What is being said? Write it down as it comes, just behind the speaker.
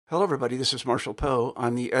Hello, everybody. This is Marshall Poe.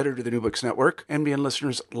 I'm the editor of the New Books Network. NBN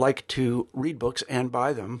listeners like to read books and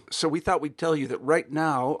buy them. So we thought we'd tell you that right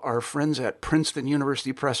now, our friends at Princeton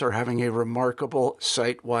University Press are having a remarkable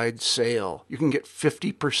site-wide sale. You can get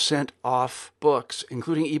 50% off books,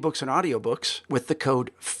 including ebooks and audiobooks, with the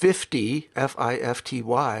code 50,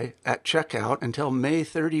 F-I-F-T-Y, at checkout until May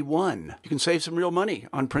 31. You can save some real money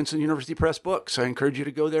on Princeton University Press books. I encourage you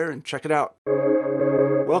to go there and check it out.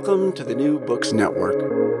 Welcome to the New Books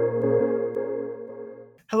Network.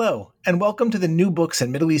 Hello, and welcome to the New Books and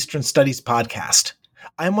Middle Eastern Studies podcast.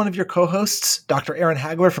 I'm one of your co-hosts, Dr. Aaron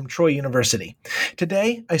Hagler from Troy University.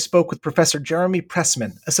 Today, I spoke with Professor Jeremy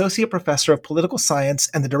Pressman, Associate Professor of Political Science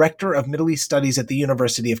and the Director of Middle East Studies at the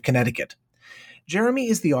University of Connecticut. Jeremy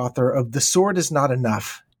is the author of The Sword is Not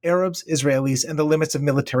Enough: Arabs, Israelis, and the Limits of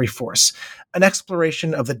Military Force, an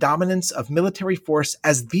exploration of the dominance of military force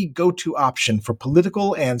as the go-to option for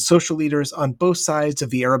political and social leaders on both sides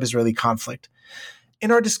of the Arab-Israeli conflict. In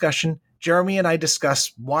our discussion, Jeremy and I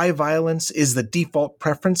discuss why violence is the default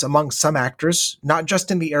preference among some actors, not just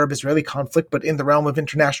in the Arab-Israeli conflict, but in the realm of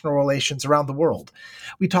international relations around the world.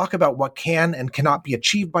 We talk about what can and cannot be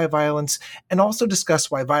achieved by violence, and also discuss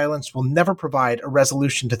why violence will never provide a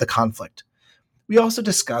resolution to the conflict. We also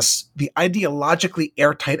discuss the ideologically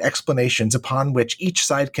airtight explanations upon which each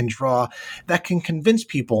side can draw that can convince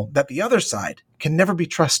people that the other side can never be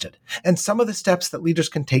trusted, and some of the steps that leaders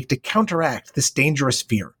can take to counteract this dangerous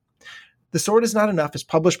fear. The Sword is Not Enough is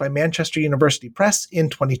published by Manchester University Press in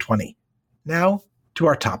 2020. Now, to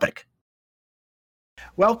our topic.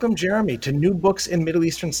 Welcome, Jeremy, to New Books in Middle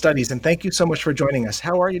Eastern Studies, and thank you so much for joining us.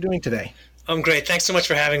 How are you doing today? I'm great. Thanks so much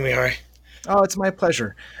for having me, Ari. Oh, it's my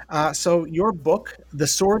pleasure. So your book, The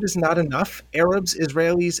Sword is Not Enough: Arabs,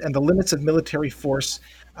 Israelis, and the Limits of Military Force,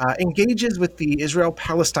 engages with the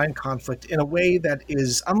Israel-Palestine conflict in a way that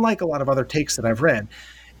is unlike a lot of other takes that I've read.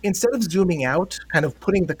 Instead of zooming out, kind of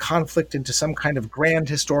putting the conflict into some kind of grand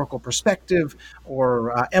historical perspective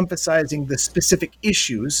or emphasizing the specific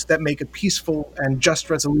issues that make a peaceful and just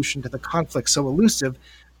resolution to the conflict so elusive,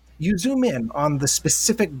 you zoom in on the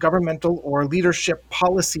specific governmental or leadership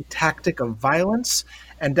policy tactic of violence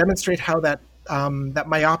and demonstrate how that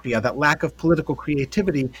myopia, that lack of political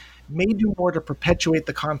creativity, may do more to perpetuate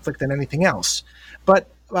the conflict than anything else. But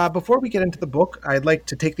before we get into the book, I'd like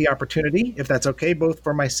to take the opportunity, if that's okay, both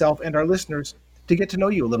for myself and our listeners, to get to know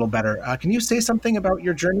you a little better. Can you say something about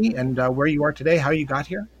your journey and where you are today, how you got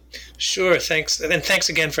here? Sure, thanks. And thanks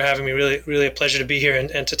again for having me. Really, really a pleasure to be here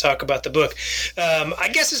and to talk about the book. I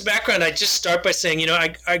guess as background, I'd just start by saying,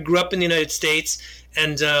 I grew up in the United States,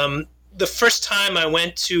 and the first time I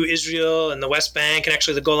went to Israel and the West Bank, and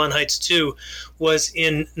actually the Golan Heights too, was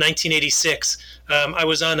in 1986. I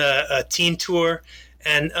was on a teen tour.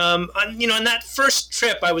 And, on that first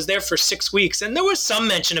trip, I was there for 6 weeks, and there was some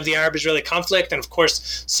mention of the Arab-Israeli conflict. And of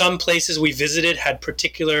course, some places we visited had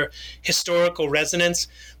particular historical resonance,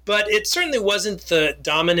 but it certainly wasn't the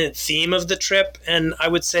dominant theme of the trip. And I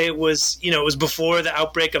would say it was before the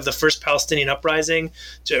outbreak of the first Palestinian uprising,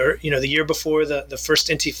 the year before the first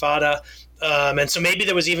Intifada. And so maybe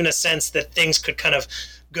there was even a sense that things could kind of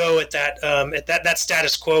go at that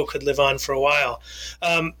status quo could live on for a while.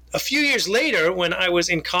 A few years later, when I was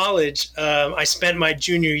in college, I spent my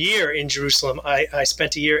junior year in Jerusalem. I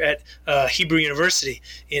spent a year at Hebrew University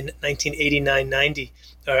in 1989-90.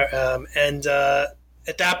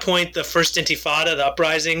 At that point, the first Intifada, the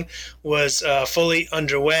uprising, was fully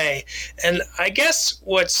underway. And I guess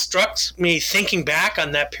what struck me thinking back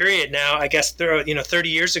on that period now, I guess 30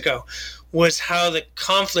 years ago, was how the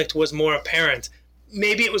conflict was more apparent.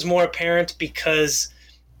 Maybe it was more apparent because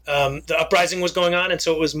the uprising was going on, and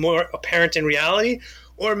so it was more apparent in reality.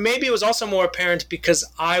 Or maybe it was also more apparent because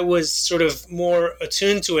I was sort of more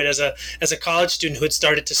attuned to it as a college student who had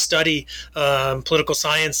started to study political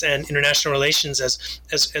science and international relations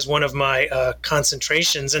as one of my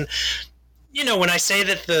concentrations. And when I say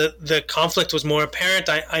that the conflict was more apparent,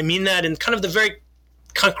 I mean that in kind of the very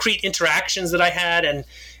concrete interactions that I had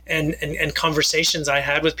and conversations I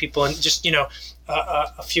had with people, and just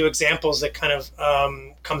a few examples that kind of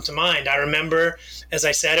come to mind. I remember, as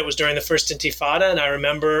I said, it was during the first Intifada, and I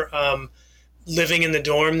remember living in the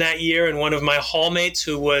dorm that year, and one of my hallmates,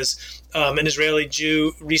 who was an Israeli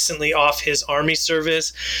Jew recently off his army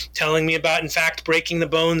service, telling me about, in fact, breaking the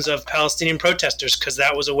bones of Palestinian protesters, because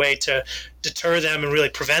that was a way to deter them and really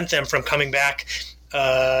prevent them from coming back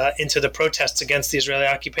into the protests against the Israeli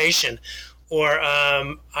occupation. Or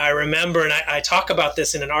I remember, and I talk about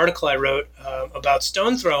this in an article I wrote about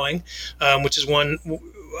stone throwing, which is one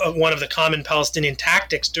of the common Palestinian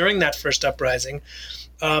tactics during that first uprising.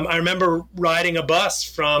 I remember riding a bus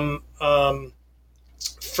from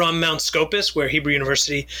from Mount Scopus, where Hebrew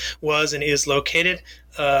University was and is located,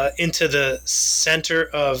 into the center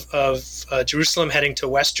of Jerusalem, heading to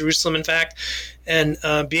West Jerusalem, in fact, and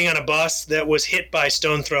being on a bus that was hit by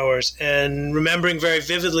stone throwers, and remembering very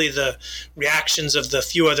vividly the reactions of the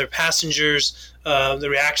few other passengers, the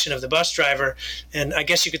reaction of the bus driver. And I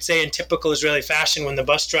guess you could say in typical Israeli fashion, when the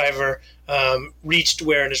bus driver reached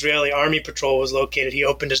where an Israeli army patrol was located, he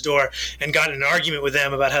opened his door and got in an argument with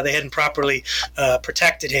them about how they hadn't properly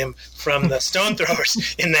protected him from the stone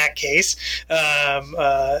throwers in that case,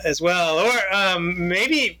 as well. Or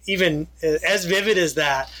maybe even as vivid as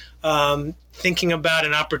that, thinking about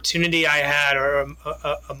an opportunity I had, or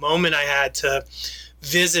a moment I had to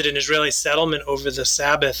visit an Israeli settlement over the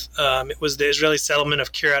Sabbath. It was the Israeli settlement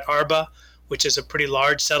of Kiryat Arba, which is a pretty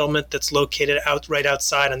large settlement that's located right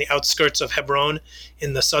outside on the outskirts of Hebron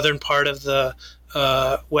in the southern part of the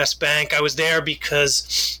West Bank. I was there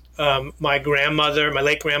because my late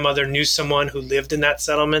grandmother, knew someone who lived in that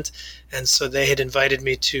settlement, and so they had invited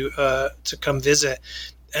me to come visit.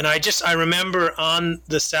 And I remember on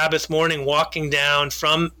the Sabbath morning walking down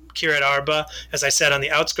from Kiryat Arba, as I said, on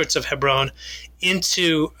the outskirts of Hebron,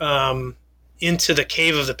 into the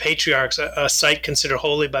Cave of the Patriarchs, a site considered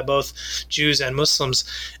holy by both Jews and Muslims.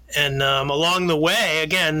 And along the way,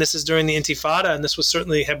 again, this is during the Intifada, and this was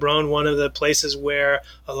certainly Hebron, one of the places where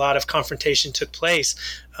a lot of confrontation took place.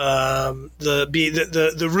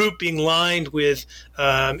 The route being lined with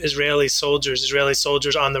Israeli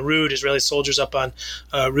soldiers on the route, Israeli soldiers up on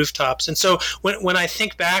rooftops. And so when I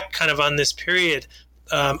think back kind of on this period,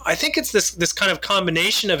 I think it's this kind of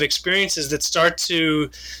combination of experiences that start to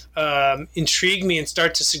intrigue me and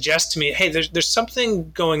start to suggest to me, hey, there's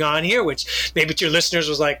something going on here, which maybe to your listeners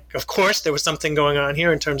was like, of course there was something going on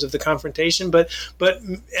here in terms of the confrontation. But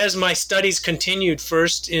as my studies continued,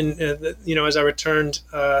 first as I returned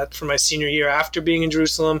for my senior year after being in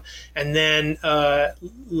Jerusalem, and then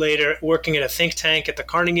later working at a think tank at the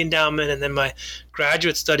Carnegie Endowment, and then my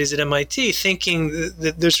graduate studies at MIT, thinking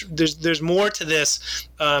that there's more to this,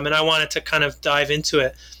 and I wanted to kind of dive into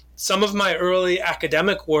it. Some of my early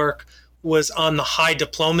academic work was on the high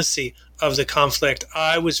diplomacy of the conflict.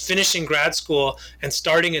 I was finishing grad school and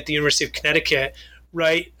starting at the University of Connecticut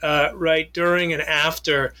right during and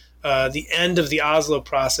after the end of the Oslo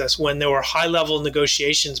process, when there were high-level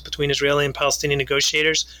negotiations between Israeli and Palestinian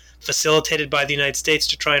negotiators facilitated by the United States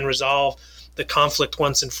to try and resolve the conflict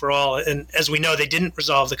once and for all. And as we know, they didn't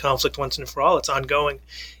resolve the conflict once and for all. It's ongoing,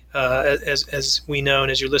 as we know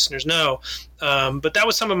and as your listeners know. But that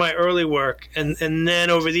was some of my early work. And then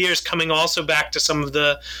over the years, coming also back to some of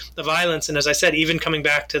the violence. And as I said, even coming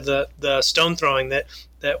back to the stone throwing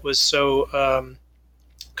that was so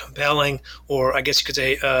compelling, or I guess you could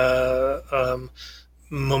say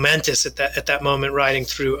momentous at that moment, riding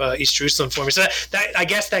through East Jerusalem for me. So that I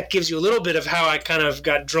guess that gives you a little bit of how I kind of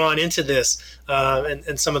got drawn into this,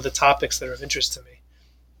 and some of the topics that are of interest to me.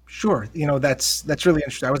 Sure. That's really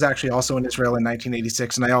interesting. I was actually also in Israel in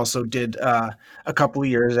 1986, and I also did a couple of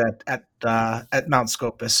years at Mount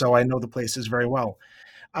Scopus, so I know the places very well.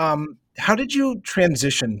 How did you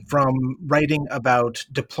transition from writing about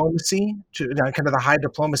diplomacy to kind of the high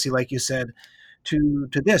diplomacy, like you said, to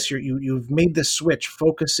this? You've made this switch,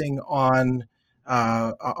 focusing on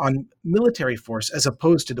military force as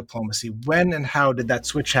opposed to diplomacy. When and how did that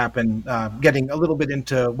switch happen? Getting a little bit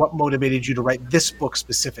into what motivated you to write this book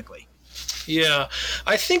specifically. Yeah,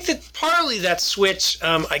 I think that partly that switch,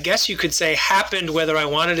 I guess you could say, happened whether I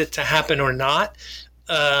wanted it to happen or not.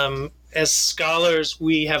 As scholars,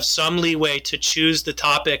 we have some leeway to choose the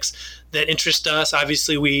topics that interest us.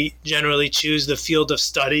 Obviously, we generally choose the field of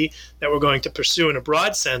study that we're going to pursue in a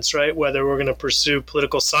broad sense, right? Whether we're going to pursue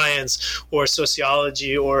political science or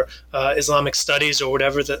sociology or Islamic studies or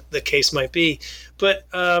whatever the case might be. But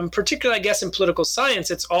particularly, I guess, in political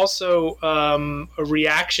science, it's also a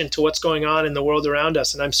reaction to what's going on in the world around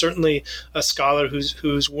us. And I'm certainly a scholar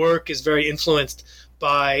whose work is very influenced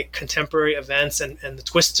by contemporary events and the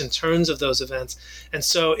twists and turns of those events. And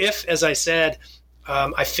so if, as I said,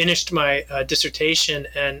 I finished my dissertation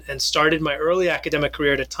and started my early academic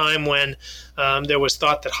career at a time when there was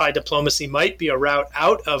thought that high diplomacy might be a route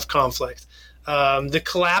out of conflict, the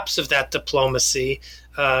collapse of that diplomacy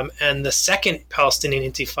and the second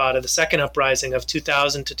Palestinian Intifada, the second uprising of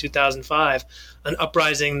 2000 to 2005, an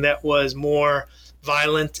uprising that was more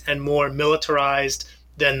violent and more militarized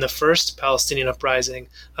than the first Palestinian uprising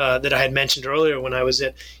that I had mentioned earlier when I was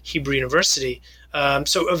at Hebrew University.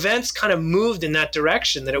 So events kind of moved in that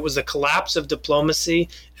direction, that it was the collapse of diplomacy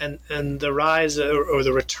and the rise or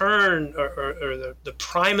the return or the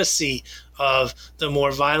primacy of the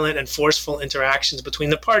more violent and forceful interactions between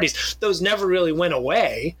the parties. Those never really went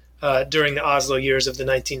away. During the Oslo years of the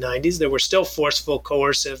 1990s, there were still forceful,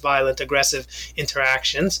 coercive, violent, aggressive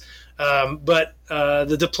interactions. But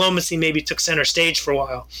the diplomacy maybe took center stage for a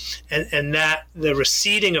while, and that the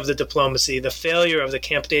receding of the diplomacy, the failure of the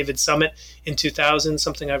Camp David summit in 2000,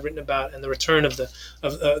 something I've written about, and the return of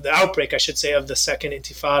the outbreak, I should say, of the Second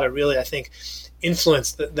Intifada, really, I think,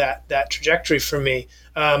 influenced that trajectory for me.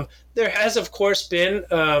 There has, of course, been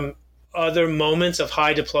other moments of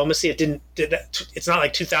high diplomacy. It's not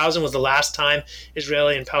like 2000 was the last time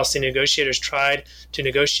Israeli and Palestinian negotiators tried to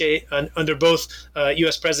negotiate under both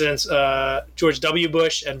U.S. Presidents George W.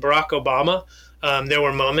 Bush and Barack Obama. There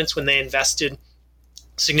were moments when they invested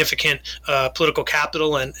significant political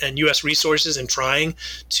capital and U.S. resources in trying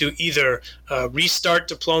to either restart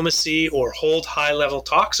diplomacy or hold high-level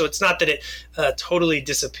talks. So it's not that it totally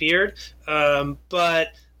disappeared, but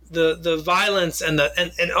the violence and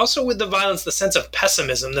also with the violence, the sense of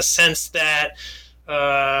pessimism, the sense that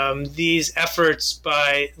these efforts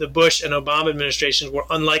by the Bush and Obama administrations were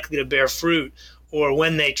unlikely to bear fruit, or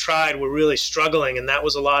when they tried were really struggling. And that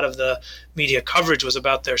was a lot of the media coverage was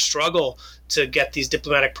about their struggle to get these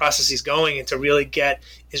diplomatic processes going and to really get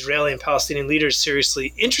Israeli and Palestinian leaders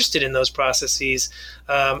seriously interested in those processes.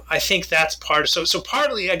 I think that's part of, so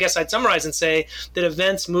partly, I guess I'd summarize and say that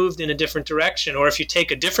events moved in a different direction. Or if you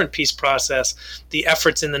take a different peace process, the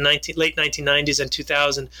efforts in the late 1990s and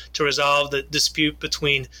 2000 to resolve the dispute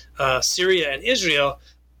between Syria and Israel,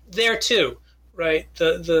 there too, right?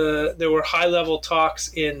 There were high-level talks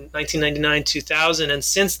in 1999, 2000, and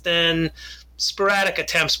since then, sporadic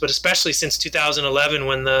attempts, but especially since 2011,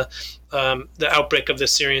 when the outbreak of the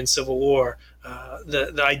Syrian civil war,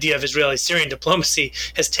 the idea of Israeli-Syrian diplomacy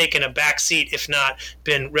has taken a back seat, if not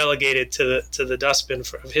been relegated to the dustbin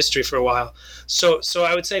of history for a while. So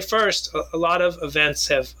I would say first, a lot of events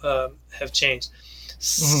have changed.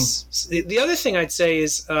 Mm-hmm. The other thing I'd say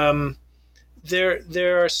is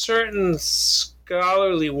there are certain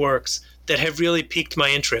scholarly works that have really piqued my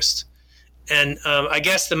interest. And I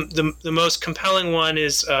guess the most compelling one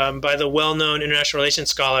is by the well-known international relations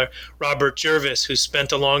scholar Robert Jervis, who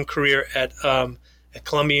spent a long career at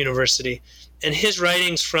Columbia University. And his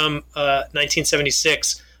writings from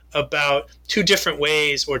 1976 about two different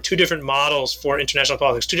ways or two different models for international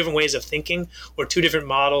politics, two different ways of thinking or two different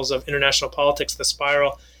models of international politics, the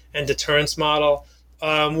spiral and deterrence model,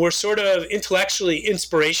 were sort of intellectually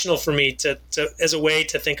inspirational for me to as a way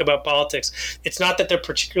to think about politics. It's not that they're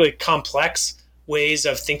particularly complex ways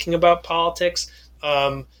of thinking about politics,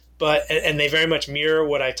 but they very much mirror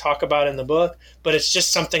what I talk about in the book. But it's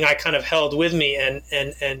just something I kind of held with me and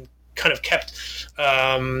kind of kept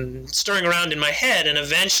stirring around in my head, and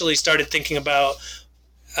eventually started thinking about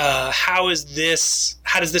how does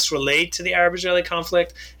this relate to the Arab-Israeli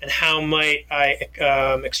conflict, and how might I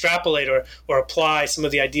extrapolate or apply some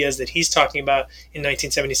of the ideas that he's talking about in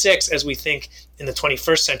 1976 as we think in the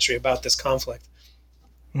 21st century about this conflict.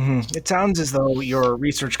 Mm-hmm. It sounds as though your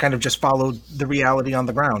research kind of just followed the reality on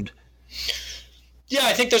the ground. Yeah,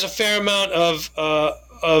 I think there's a fair amount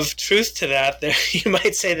of truth to that. You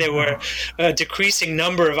might say there were a decreasing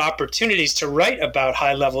number of opportunities to write about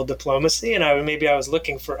high-level diplomacy, and I was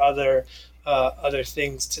looking for other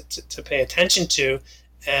things to pay attention to,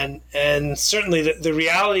 and certainly the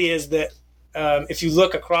reality is that if you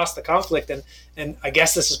look across the conflict, and I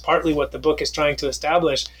guess this is partly what the book is trying to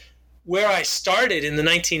establish, where I started in the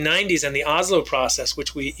 1990s and the Oslo process,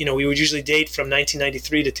 which we would usually date from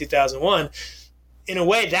 1993 to 2001. In a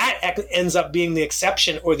way, that ends up being the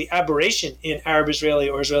exception or the aberration in Arab-Israeli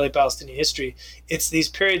or Israeli-Palestinian history. It's these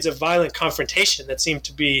periods of violent confrontation that seem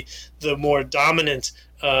to be the more dominant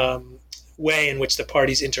way in which the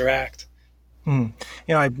parties interact. With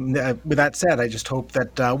that said, I just hope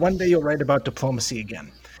that one day you'll write about diplomacy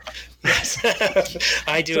again. Yes,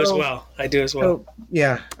 I do as well. So,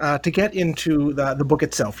 to get into the book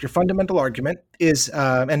itself, your fundamental argument is,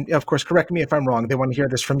 and of course, correct me if I'm wrong, they want to hear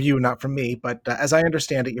this from you, not from me, but as I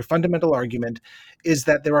understand it, your fundamental argument is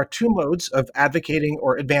that there are two modes of advocating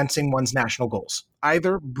or advancing one's national goals.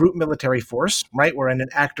 Either brute military force, right, wherein an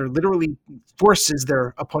actor literally forces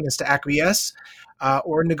their opponents to acquiesce,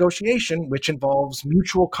 or negotiation, which involves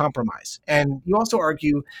mutual compromise. And you also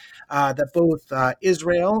argue that both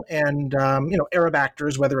Israel and Arab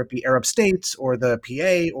actors, whether it be Arab states or the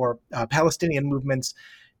PA or Palestinian movements,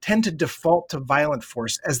 tend to default to violent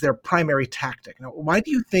force as their primary tactic. Now, why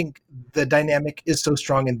do you think the dynamic is so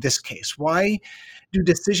strong in this case? Why do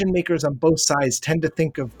decision makers on both sides tend to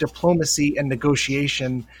think of diplomacy and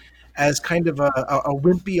negotiation as kind of a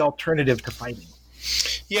wimpy alternative to fighting?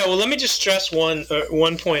 Yeah, well, let me just stress one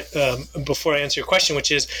point before I answer your question, which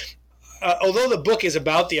is, although the book is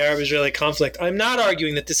about the Arab-Israeli conflict, I'm not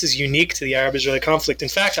arguing that this is unique to the Arab-Israeli conflict. In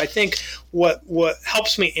fact, I think what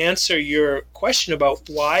helps me answer your question about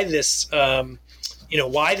why this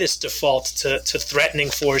default to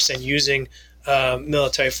threatening force and using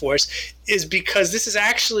military force is because this is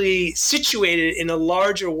actually situated in a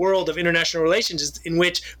larger world of international relations in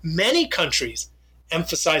which many countries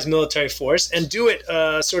emphasize military force and do it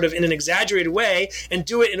sort of in an exaggerated way, and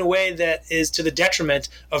do it in a way that is to the detriment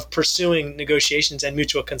of pursuing negotiations and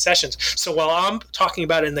mutual concessions. So while I'm talking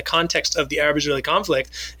about it in the context of the Arab-Israeli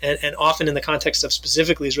conflict, and often in the context of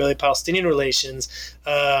specifically Israeli-Palestinian relations,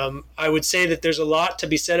 I would say that there's a lot to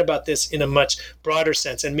be said about this in a much broader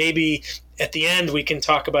sense. And maybe at the end, we can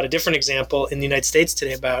talk about a different example in the United States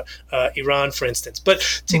today about Iran, for instance. But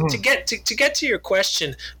to get to your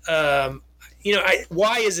question,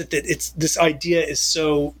 why is it that this idea is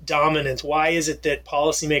so dominant? Why is it that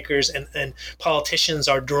policymakers and politicians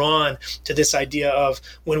are drawn to this idea of,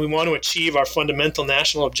 when we want to achieve our fundamental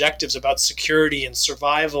national objectives about security and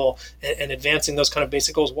survival and advancing those kind of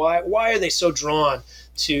basic goals, why are they so drawn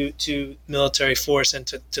to military force and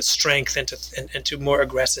to strength and to more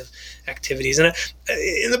aggressive activities? And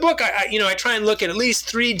in the book, I try and look at least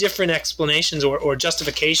three different explanations or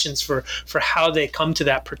justifications for how they come to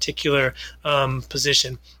that particular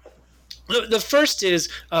position. The first is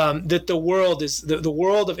that the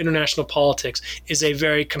world of international politics is a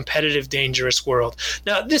very competitive, dangerous world.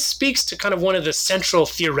 Now, this speaks to kind of one of the central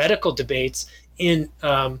theoretical debates in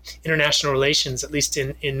international relations, at least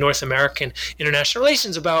in North American international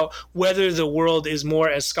relations, about whether the world is more,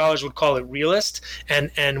 as scholars would call it, realist,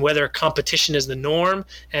 and whether competition is the norm,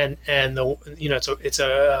 and it's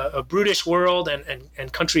a brutish world,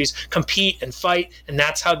 and countries compete and fight, and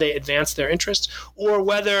that's how they advance their interests, or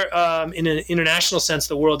whether in an international sense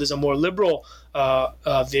the world is a more liberal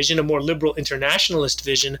vision, a more liberal internationalist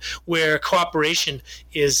vision, where cooperation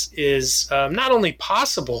is not only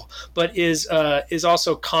possible but is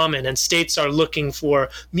also common, and states are looking for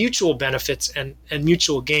mutual benefits and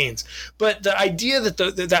mutual gains. But the idea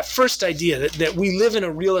that first idea that we live in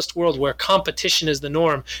a realist world where competition is the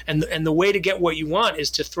norm, and the way to get what you want is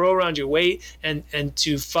to throw around your weight and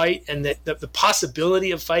to fight, and that the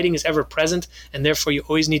possibility of fighting is ever present, and therefore you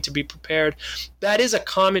always need to be prepared. That is a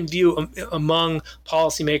common view among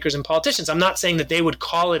policymakers and politicians. I'm not saying that they would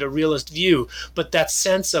call it a realist view, but that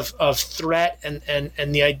sense of threat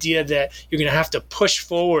and the idea that you're going to have to push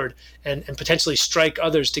forward and potentially strike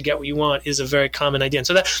others to get what you want is a very common idea. And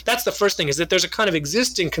so that's the first thing, is that there's a kind of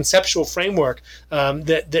existing conceptual framework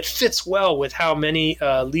that fits well with how many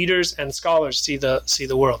leaders and scholars see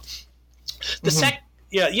the world.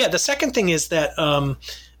 The second thing is that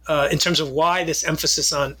in terms of why this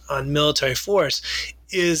emphasis on military force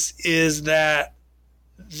is that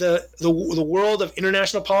the world of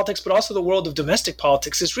international politics, but also the world of domestic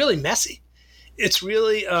politics, is really messy. It's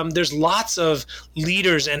really there's lots of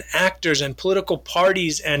leaders and actors and political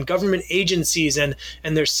parties and government agencies and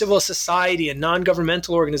there's civil society and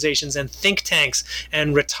non-governmental organizations and think tanks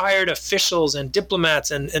and retired officials and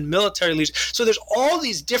diplomats and military leaders. So there's all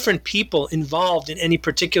these different people involved in any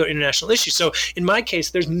particular international issue. So in my case,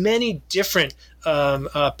 there's many different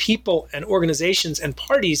people and organizations and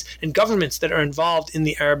parties and governments that are involved in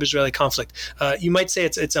the Arab-Israeli conflict. You might say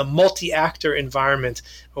it's a multi-actor environment,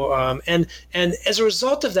 and as a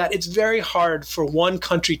result of that, it's very hard for one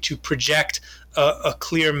country to project a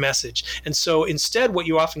clear message. And so instead, what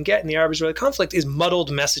you often get in the Arab-Israeli conflict is muddled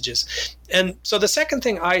messages. And so the second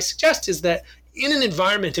thing I suggest is that in an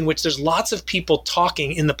environment in which there's lots of people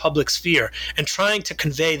talking in the public sphere and trying to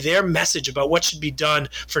convey their message about what should be done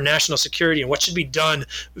for national security and what should be done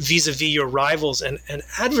vis-a-vis your rivals and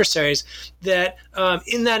adversaries, that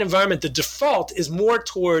in that environment, the default is more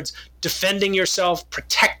towards defending yourself,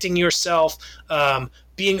 protecting yourself,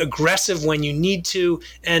 being aggressive when you need to,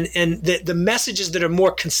 and the messages that are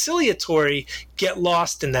more conciliatory get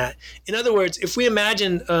lost in that. In other words, if we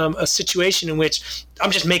imagine a situation in which, I'm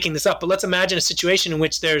just making this up, but let's imagine a situation in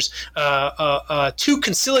which there's two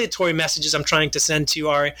conciliatory messages I'm trying to send to you,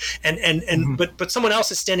 Ari, but someone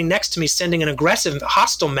else is standing next to me sending an aggressive,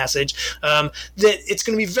 hostile message, that it's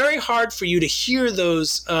going to be very hard for you to hear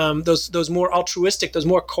those more altruistic, those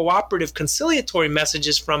more cooperative, conciliatory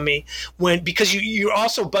messages from me because you're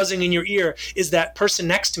also buzzing in your ear is that person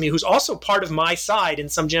next to me who's also part of my side in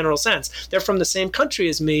some general sense. They're from the same country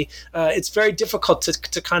as me. It's very difficult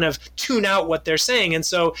to kind of tune out what they're saying. And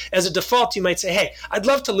so as a default, you might say, hey, I'd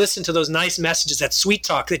love to listen to those nice messages, that sweet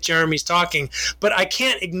talk that Jeremy's talking, but I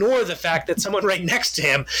can't ignore the fact that someone right next to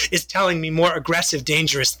him is telling me more aggressive,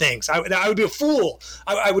 dangerous things. I would be a fool.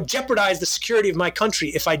 I would jeopardize the security of my country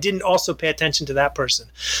if I didn't also pay attention to that person.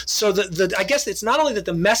 So I guess it's not only that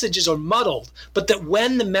the messages are muddled, but that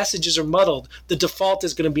when the messages are muddled, the default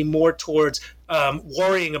is going to be more towards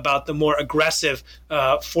worrying about the more aggressive,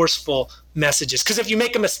 forceful messages. Because if you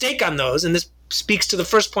make a mistake on those, and this speaks to the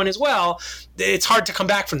first point as well, it's hard to come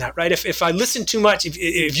back from that, right? If I listen too much,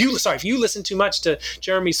 if you listen too much to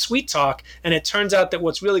Jeremy's sweet talk, and it turns out that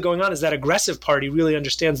what's really going on is that aggressive party really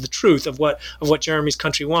understands the truth of what Jeremy's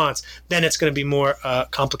country wants, then it's going to be more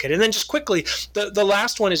complicated. And then just quickly, the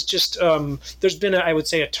last one is just there's been I would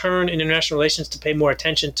say a turn in international relations to pay more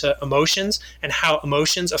attention to emotions and how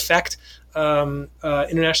emotions affect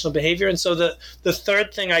international behavior. And so the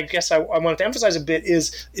third thing I guess I wanted to emphasize a bit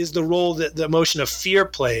is the role that the emotion of fear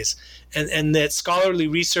plays. And that scholarly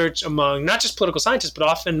research among not just political scientists, but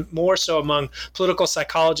often more so among political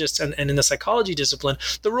psychologists and in the psychology discipline,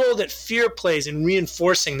 the role that fear plays in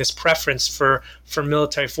reinforcing this preference for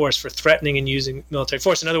military force, for threatening and using military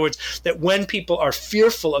force. In other words, that when people are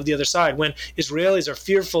fearful of the other side, when Israelis are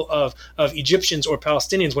fearful of Egyptians or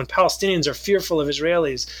Palestinians, when Palestinians are fearful of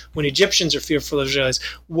Israelis, when Egyptians are fearful of Israelis,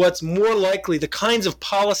 what's more likely, the kinds of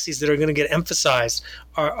policies that are going to get emphasized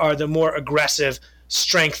are the more aggressive,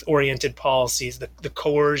 strength-oriented policies, the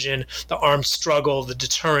coercion, the armed struggle, the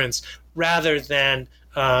deterrence, rather than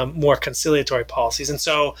more conciliatory policies. And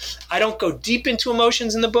so I don't go deep into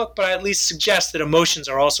emotions in the book, but I at least suggest that emotions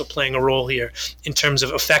are also playing a role here in terms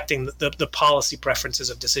of affecting the policy preferences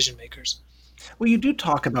of decision makers. Well, you do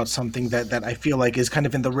talk about something that I feel like is kind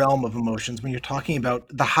of in the realm of emotions when you're talking about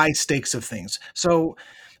the high stakes of things. So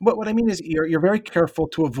what I mean is you're very careful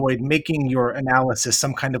to avoid making your analysis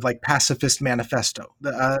some kind of like pacifist manifesto.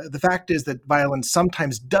 The fact is that violence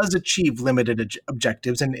sometimes does achieve limited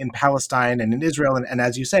objectives in Palestine and in Israel and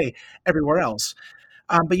as you say, everywhere else.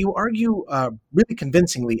 But you argue really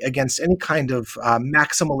convincingly against any kind of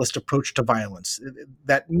maximalist approach to violence,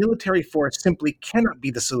 that military force simply cannot be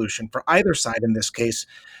the solution for either side in this case,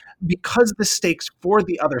 because the stakes for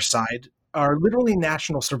the other side are literally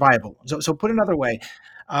national survival. So put another way,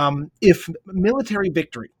 if military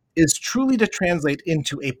victory is truly to translate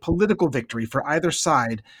into a political victory for either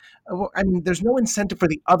side, I mean, there's no incentive for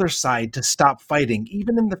the other side to stop fighting,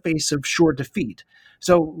 even in the face of sure defeat.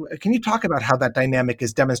 So can you talk about how that dynamic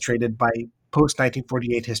is demonstrated by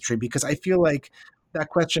post-1948 history? Because I feel like that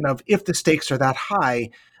question of if the stakes are that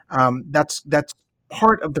high, that's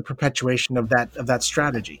part of the perpetuation of that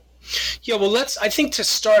strategy. Yeah, well, I think to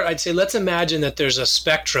start, I'd say let's imagine that there's a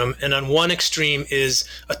spectrum, and on one extreme is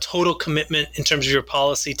a total commitment in terms of your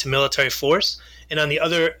policy to military force, and on the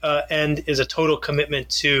other end is a total commitment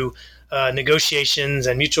to negotiations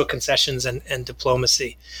and mutual concessions and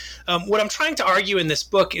diplomacy. What I'm trying to argue in this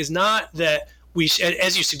book is not that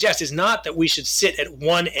as you suggest, is not that we should sit at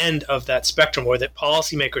one end of that spectrum, or that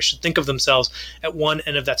policymakers should think of themselves at one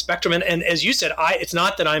end of that spectrum. And as you said, it's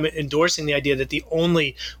not that I'm endorsing the idea that the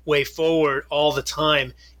only way forward all the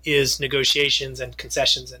time is negotiations and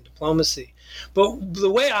concessions and diplomacy. But the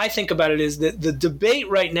way I think about it is that the debate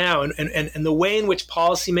right now and the way in which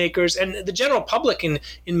policymakers and the general public in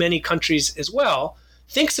many countries as well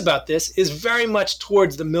thinks about this is very much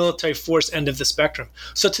towards the military force end of the spectrum.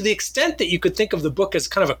 So to the extent that you could think of the book as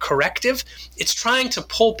kind of a corrective, it's trying to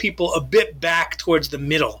pull people a bit back towards the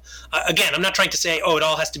middle. Again, I'm not trying to say, it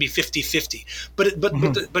all has to be 50-50, but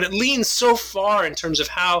it leans so far in terms of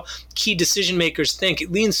how key decision makers think.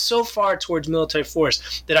 It leans so far towards military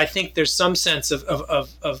force that I think there's some sense of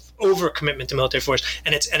overcommitment to military force,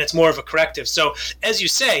 and it's more of a corrective. So as you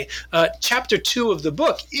say, chapter 2 of the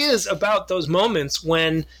book is about those moments when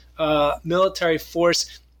military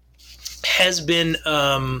force has been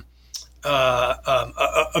a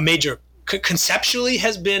major conceptually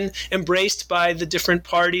has been embraced by the different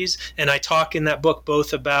parties. And I talk in that book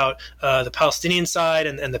both about the Palestinian side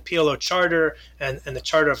and the PLO Charter and the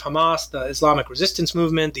Charter of Hamas, the Islamic Resistance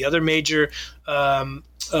Movement, the other major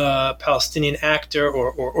Palestinian actor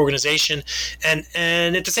or organization,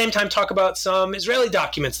 and at the same time talk about some Israeli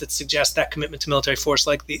documents that suggest that commitment to military force,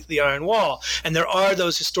 like the Iron Wall. And there are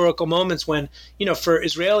those historical moments when, for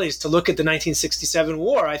Israelis to look at the 1967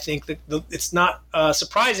 war, I think that it's not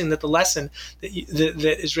surprising that the lesson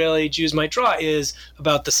that Israeli Jews might draw is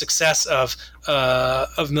about the success of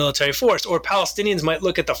military force. Or Palestinians might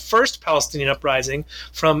look at the first Palestinian uprising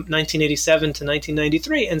from 1987 to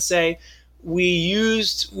 1993 and say,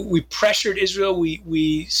 we pressured Israel,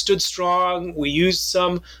 we stood strong, we used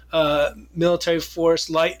some military force,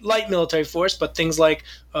 light military force, but things like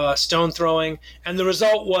stone throwing, and the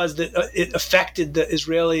result was that it affected the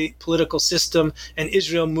Israeli political system, and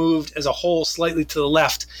Israel moved as a whole slightly to the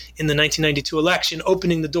left in the 1992 election,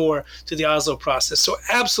 opening the door to the Oslo process. So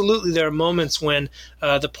absolutely there are moments when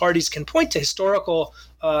the parties can point to historical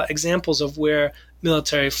examples of where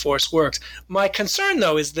military force works. My concern,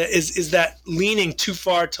 though, is that leaning too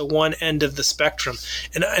far to one end of the spectrum.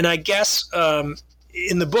 And I guess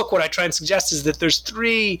in the book, what I try and suggest is that there's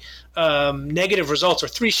three negative results or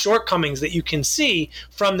three shortcomings that you can see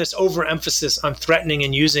from this overemphasis on threatening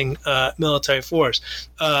and using military force.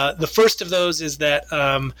 The first of those is that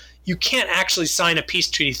you can't actually sign a peace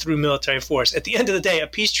treaty through military force. At the end of the day, a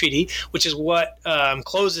peace treaty, which is what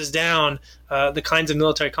closes down the kinds of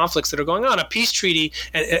military conflicts that are going on, a peace treaty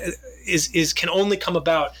can only come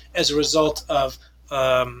about as a result of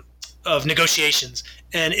negotiations.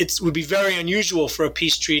 And it would be very unusual for a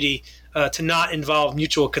peace treaty to not involve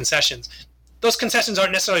mutual concessions. Those concessions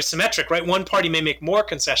aren't necessarily symmetric, right? One party may make more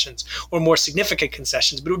concessions or more significant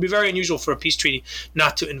concessions, but it would be very unusual for a peace treaty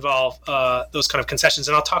not to involve those kind of concessions.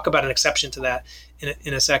 And I'll talk about an exception to that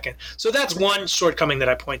in a second. So that's one shortcoming that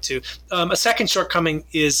I point to. A second shortcoming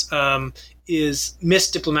is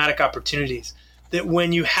missed diplomatic opportunities. That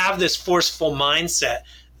when you have this forceful mindset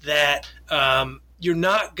that you're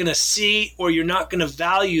not going to see or you're not going to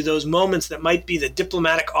value those moments that might be the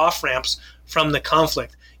diplomatic off-ramps from the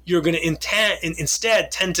conflict. You're going to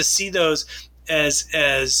instead tend to see those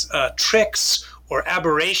as tricks or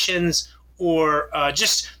aberrations or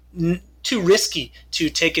just too risky to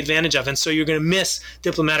take advantage of. And so you're going to miss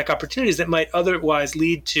diplomatic opportunities that might otherwise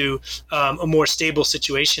lead to a more stable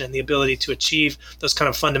situation and the ability to achieve those kind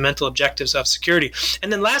of fundamental objectives of security.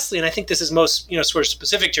 And then lastly, and I think this is most sort of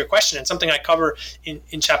specific to your question and something I cover in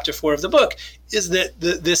chapter 4 of the book, is that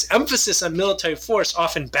this emphasis on military force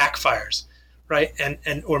often backfires. Right,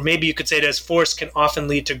 and or maybe you could say it as force can often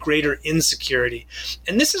lead to greater insecurity,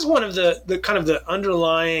 and this is one of the kind of the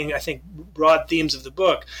underlying, I think, broad themes of the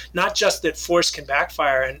book. Not just that force can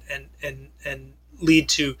backfire and lead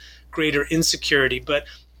to greater insecurity, but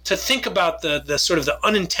to think about the sort of the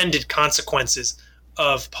unintended consequences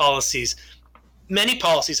of policies. Many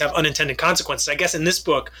policies have unintended consequences. I guess in this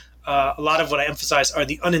book, a lot of what I emphasize are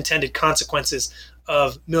the unintended consequences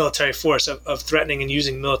of military force, of threatening and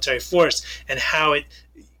using military force, and how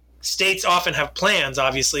states often have plans,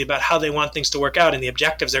 obviously, about how they want things to work out and the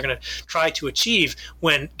objectives they're going to try to achieve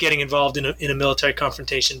when getting involved in a military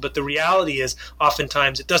confrontation. But the reality is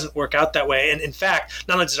oftentimes it doesn't work out that way. And in fact,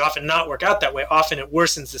 not only does it often not work out that way, often it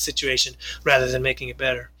worsens the situation rather than making it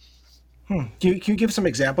better. Can you give some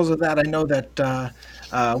examples of that? I know that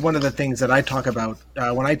one of the things that I talk about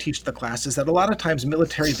when I teach the class is that a lot of times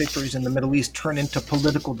military victories in the Middle East turn into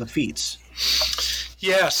political defeats.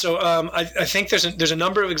 Yeah, so I think there's a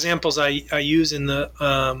number of examples I use in the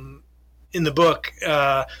book.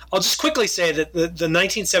 I'll just quickly say that the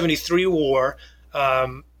 1973 war,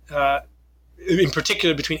 in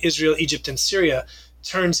particular between Israel, Egypt, and Syria,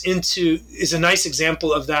 is a nice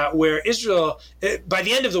example of that, where Israel, by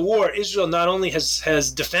the end of the war, Israel not only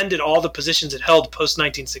has defended all the positions it held post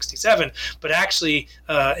 1967, but actually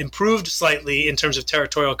improved slightly in terms of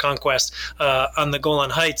territorial conquest on the Golan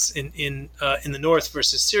Heights in the north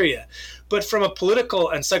versus Syria. But from a political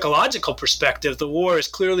and psychological perspective, the war is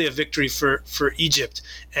clearly a victory for Egypt,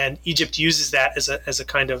 and Egypt uses that as a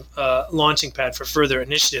kind of launching pad for further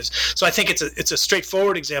initiatives. So I think it's a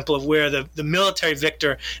straightforward example of where the military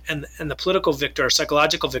victor and the political victor or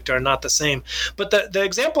psychological victor are not the same. But the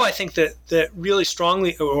example I think that really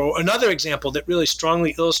strongly, or another example that really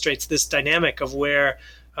strongly illustrates this dynamic of where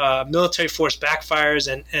military force backfires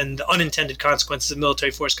and the unintended consequences of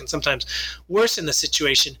military force can sometimes worsen the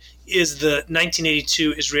situation, is the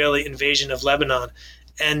 1982 Israeli invasion of Lebanon.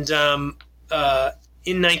 And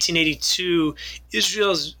in 1982,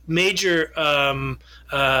 Israel's major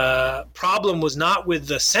problem was not with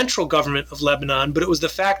the central government of Lebanon, but it was the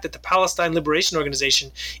fact that the Palestine Liberation Organization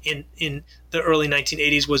in the early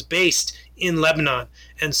 1980s was based in Lebanon.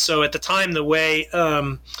 And so at the time, the way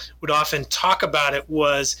would often talk about it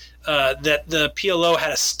was that the PLO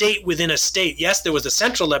had a state within a state. Yes, there was the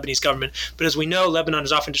central Lebanese government, but as we know, Lebanon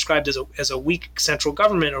is often described as a weak central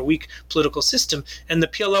government or weak political system. And the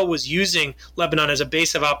PLO was using Lebanon as a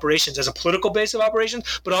base of operations, as a political base of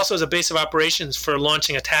operations, but also as a base of operations for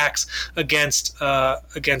launching attacks against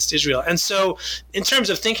Israel. And so in terms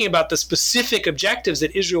of thinking about the specific objectives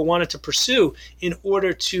that Israel wanted to pursue in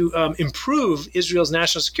order to improve Israel's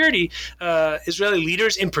national security, Israeli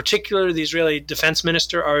leaders, in particular the Israeli defense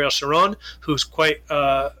minister, Ariel Sharon, who's quite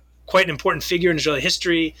an important figure in Israeli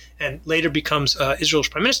history and later becomes Israel's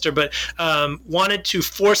prime minister, but wanted to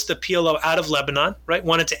force the PLO out of Lebanon, right?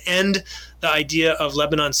 Wanted to end the idea of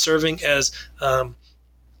Lebanon serving as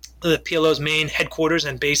the PLO's main headquarters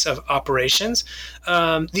and base of operations.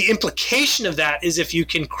 The implication of that is if you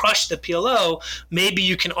can crush the PLO, maybe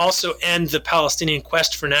you can also end the Palestinian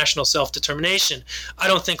quest for national self-determination. I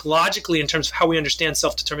don't think logically, in terms of how we understand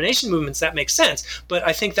self-determination movements, that makes sense. But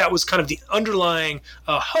I think that was kind of the underlying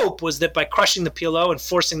hope, was that by crushing the PLO and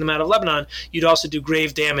forcing them out of Lebanon, you'd also do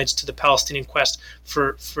grave damage to the Palestinian quest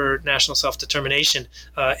for national self-determination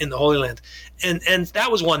in the Holy Land. And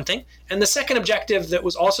that was one thing. And the second objective that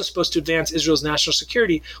was also supposed to advance Israel's national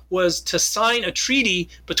security was to sign a treaty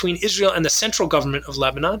between Israel and the central government of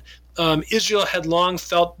Lebanon. Israel had long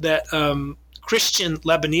felt that Christian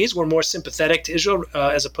Lebanese were more sympathetic to Israel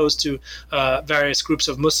as opposed to various groups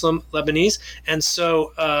of Muslim Lebanese. And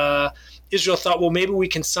so Israel thought, well, maybe we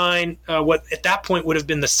can sign what at that point would have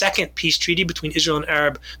been the second peace treaty between Israel and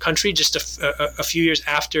Arab country, just a few years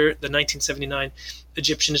after the 1979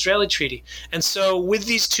 Egyptian-Israeli treaty. And so with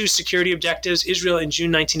these two security objectives, Israel in June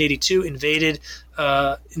 1982 invaded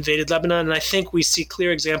Lebanon, and I think we see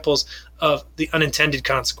clear examples of the unintended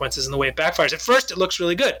consequences and the way it backfires. At first, it looks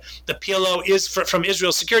really good. The PLO is, from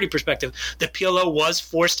Israel's security perspective, the PLO was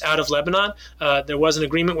forced out of Lebanon. There was an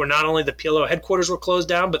agreement where not only the PLO headquarters were closed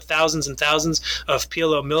down, but thousands and thousands of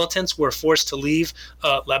PLO militants were forced to leave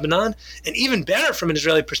Lebanon. And even better from an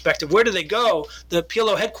Israeli perspective, where do they go? The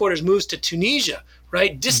PLO headquarters moves to Tunisia,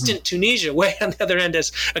 right? Distant Tunisia, way on the other end,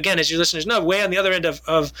 as your listeners know, way on the other end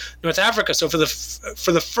of North Africa. So for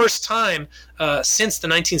the first time since the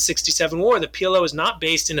 1967 war, the PLO is not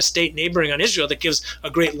based in a state neighboring on Israel that gives a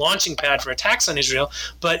great launching pad for attacks on Israel,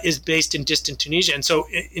 but is based in distant Tunisia. And so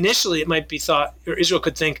initially it might be thought, or Israel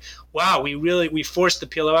could think, wow, we forced the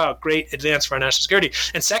PLO out, great advance for our national security.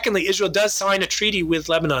 And secondly, Israel does sign a treaty with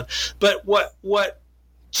Lebanon. But what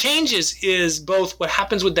changes is both what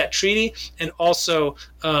happens with that treaty and also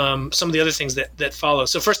some of the other things that follow.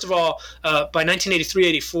 So first of all, by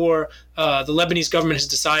 1983-84, the Lebanese government has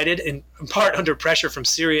decided, in part under pressure from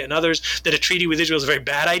Syria and others, that a treaty with Israel is a very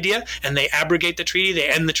bad idea, and they abrogate the treaty, they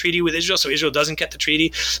end the treaty with Israel, so Israel doesn't get the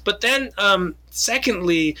treaty. But then,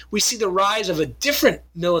 secondly, we see the rise of a different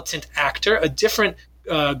militant actor, a different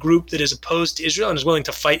group that is opposed to Israel and is willing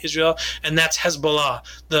to fight Israel, and that's Hezbollah,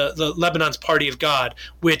 the Lebanon's Party of God,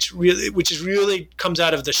 which really comes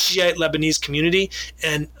out of the Shiite Lebanese community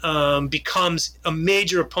and becomes a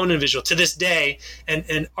major opponent of Israel to this day,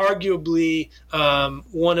 and arguably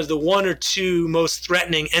one of the one or two most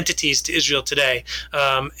threatening entities to Israel today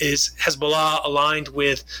is Hezbollah, aligned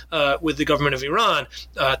with the government of Iran.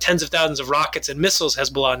 Tens of thousands of rockets and missiles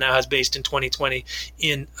Hezbollah now has based in 2020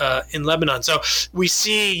 in Lebanon. So we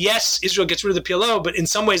see, yes, Israel gets rid of the PLO, but in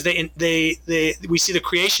some ways we see the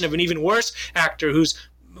creation of an even worse actor whose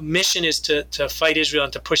mission is to fight Israel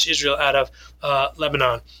and to push Israel out of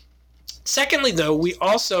Lebanon. Secondly, though, we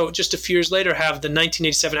also, just a few years later, have the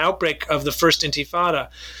 1987 outbreak of the First Intifada.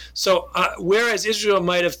 So whereas Israel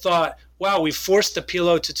might have thought, wow, we've forced the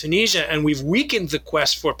PLO to Tunisia and we've weakened the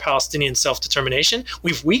quest for Palestinian self-determination,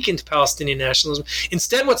 we've weakened Palestinian nationalism.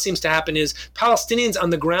 Instead, what seems to happen is Palestinians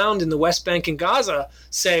on the ground in the West Bank and Gaza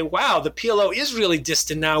say, wow, the PLO is really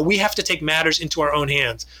distant now. We have to take matters into our own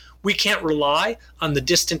hands. We can't rely on the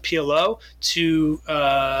distant PLO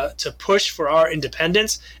to push for our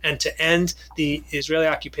independence and to end the Israeli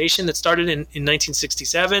occupation that started in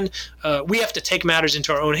 1967. We have to take matters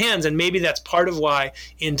into our own hands, and maybe that's part of why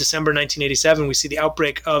in December 1987 we see the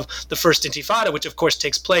outbreak of the First Intifada, which of course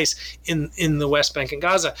takes place in the West Bank and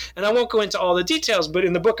Gaza. And I won't go into all the details, but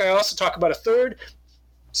in the book I also talk about a third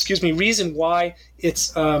reason why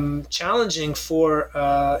it's challenging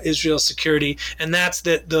for Israel's security, and that's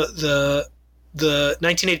that the the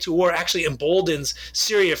 1982 war actually emboldens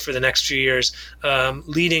Syria for the next few years,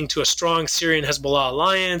 leading to a strong Syrian Hezbollah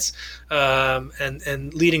alliance,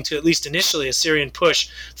 and leading to, at least initially, a Syrian push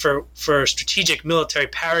for strategic military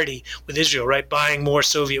parity with Israel, right? Buying more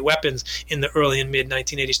Soviet weapons in the early and mid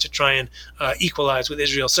 1980s to try and equalize with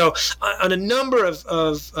Israel. So on a number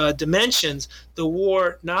of dimensions, the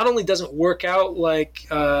war not only doesn't work out like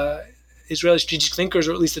Israeli strategic thinkers,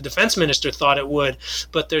 or at least the defense minister, thought it would,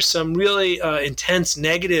 but there's some really intense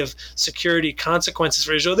negative security consequences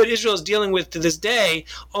for Israel that Israel is dealing with to this day,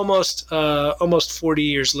 almost 40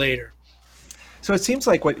 years later. So it seems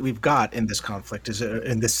like what we've got in this conflict is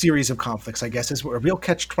in this series of conflicts, I guess, is a real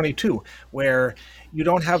catch-22, where you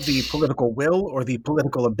don't have the political will or the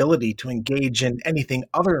political ability to engage in anything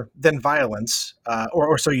other than violence,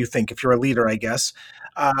 or so you think if you're a leader, I guess.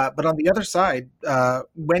 But on the other side,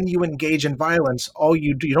 when you engage in violence, all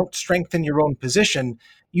you do, you don't strengthen your own position,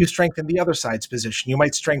 you strengthen the other side's position. You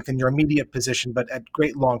might strengthen your immediate position, but at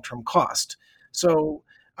great long-term cost. So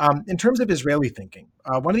in terms of Israeli thinking,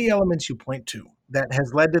 one of the elements you point to that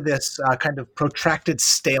has led to this kind of protracted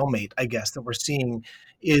stalemate, I guess, that we're seeing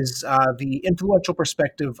is the influential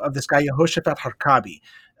perspective of this guy, Yehoshafat Harkabi,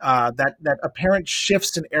 that apparent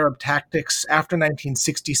shifts in Arab tactics after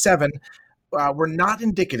 1967 were not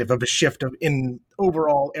indicative of a shift in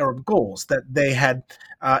overall Arab goals, that they had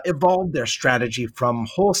evolved their strategy from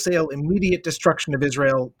wholesale, immediate destruction of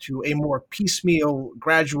Israel to a more piecemeal,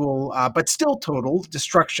 gradual, but still total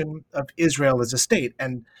destruction of Israel as a state.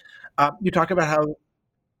 And you talk about how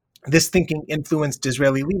this thinking influenced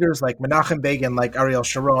Israeli leaders like Menachem Begin, like Ariel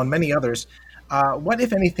Sharon, and many others. What,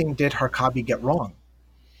 if anything, did Harkabi get wrong?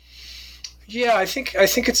 Yeah, I think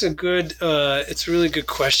it's it's a really good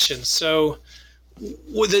question. So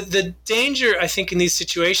the danger, I think, in these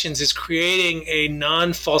situations is creating a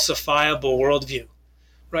non-falsifiable worldview,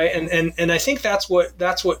 right? And I think that's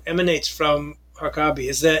what emanates from Harkabi,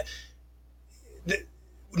 is that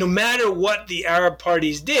no matter what the Arab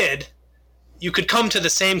parties did, you could come to the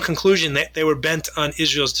same conclusion that they were bent on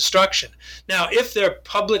Israel's destruction. Now, if they're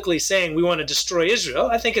publicly saying we want to destroy Israel,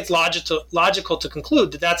 I think it's logical to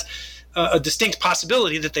conclude that that's a distinct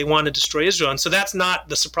possibility that they want to destroy Israel. And so that's not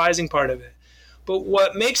the surprising part of it. But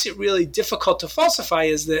what makes it really difficult to falsify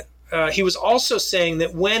is that he was also saying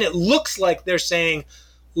that when it looks like they're saying,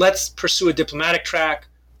 let's pursue a diplomatic track,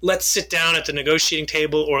 let's sit down at the negotiating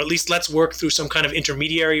table, or at least let's work through some kind of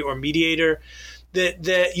intermediary or mediator,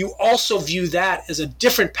 that you also view that as a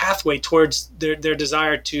different pathway towards their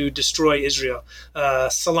desire to destroy Israel.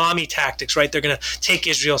 Salami tactics, right? They're going to take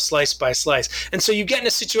Israel slice by slice. And so you get in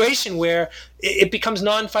a situation where it becomes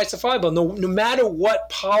non-falsifiable. No matter what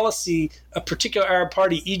policy a particular Arab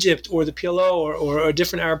party, Egypt or the PLO or a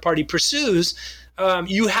different Arab party pursues,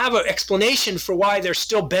 you have an explanation for why they're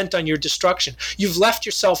still bent on your destruction. You've left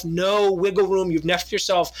yourself no wiggle room. You've left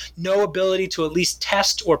yourself no ability to at least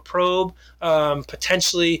test or probe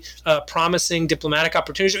potentially promising diplomatic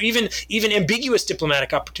opportunities, or even ambiguous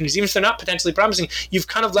diplomatic opportunities. Even if they're not potentially promising, you've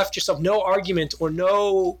kind of left yourself no argument or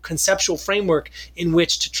no conceptual framework in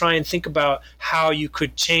which to try and think about how you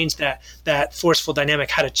could change that forceful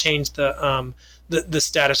dynamic, how to change the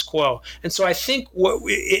status quo. And so I think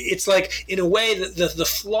it's like, in a way, the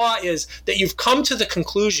flaw is that you've come to the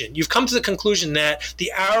conclusion that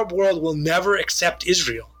the Arab world will never accept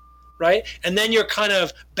Israel, right? And then you're kind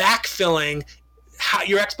of backfilling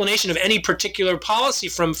your explanation of any particular policy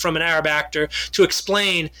from an Arab actor to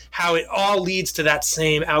explain how it all leads to that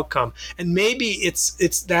same outcome. And maybe it's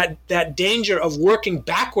that danger of working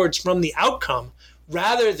backwards from the outcome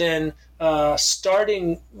rather than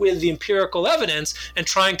starting with the empirical evidence and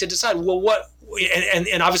trying to decide, well, what,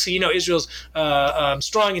 and obviously, Israel's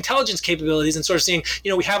strong intelligence capabilities, and sort of saying,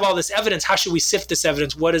 we have all this evidence. How should we sift this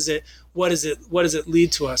evidence? What does it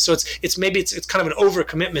lead to us? So it's kind of an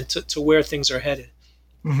overcommitment to where things are headed.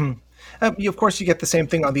 Mm-hmm. Of course, you get the same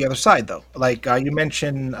thing on the other side, though. Like you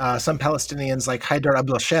mentioned, some Palestinians like Haider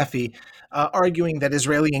Abdel-Shafi arguing that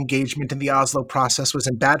Israeli engagement in the Oslo process was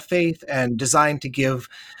in bad faith and designed to give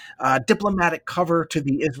diplomatic cover to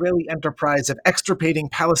the Israeli enterprise of extirpating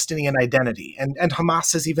Palestinian identity. And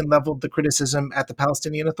Hamas has even leveled the criticism at the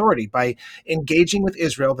Palestinian Authority. By engaging with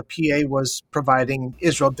Israel, the PA was providing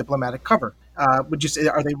Israel diplomatic cover. Would you say,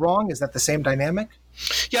 are they wrong? Is that the same dynamic?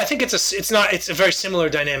 Yeah, I think it's a very similar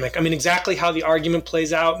dynamic. I mean, exactly how the argument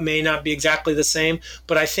plays out may not be exactly the same,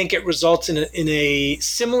 but I think it results in a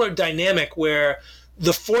similar dynamic where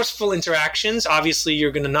the forceful interactions, obviously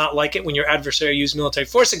you're going to not like it when your adversary uses military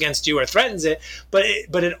force against you or threatens it, but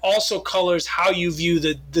it also colors how you view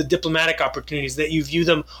the diplomatic opportunities, that you view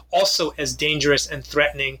them also as dangerous and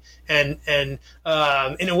threatening. And in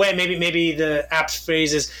a way, maybe the apt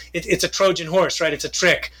phrase is it's a Trojan horse, right? It's a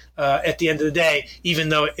trick at the end of the day, even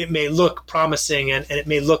though it may look promising and it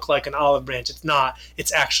may look like an olive branch. It's not.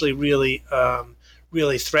 It's actually really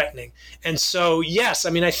really threatening. And so, yes,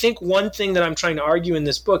 I mean, I think one thing that I'm trying to argue in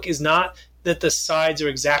this book is not that the sides are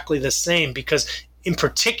exactly the same, because in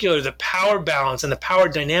particular, the power balance and the power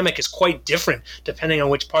dynamic is quite different depending on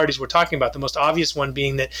which parties we're talking about. The most obvious one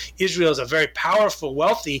being that Israel is a very powerful,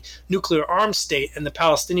 wealthy nuclear armed state, and the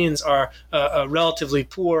Palestinians are relatively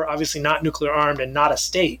poor, obviously not nuclear armed and not a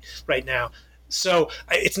state right now. So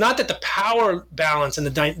it's not that the power balance and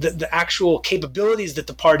the actual capabilities that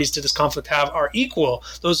the parties to this conflict have are equal.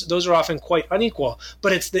 Those are often quite unequal.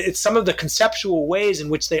 But it's some of the conceptual ways in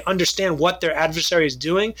which they understand what their adversary is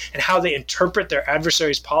doing and how they interpret their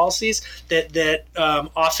adversary's policies that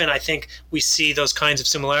often I think we see those kinds of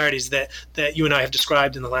similarities that you and I have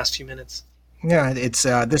described in the last few minutes. Yeah, it's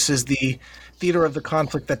this is the theater of the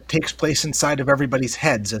conflict that takes place inside of everybody's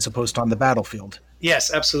heads as opposed to on the battlefield.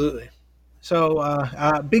 Yes, absolutely. So,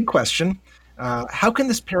 big question. How can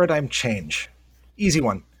this paradigm change? Easy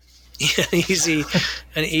one. Yeah,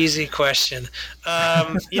 an easy question.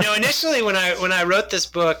 Initially when I wrote this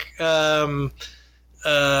book,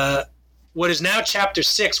 what is now chapter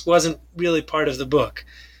 6 wasn't really part of the book.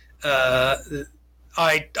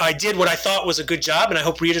 I did what I thought was a good job, and I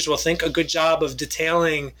hope readers will think a good job of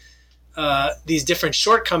detailing these different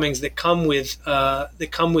shortcomings that come with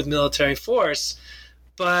military force,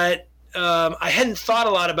 but I hadn't thought a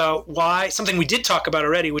lot about why, something we did talk about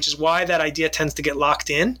already, which is why that idea tends to get locked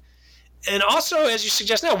in. And also, as you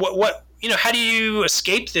suggest now, how do you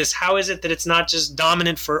escape this? How is it that it's not just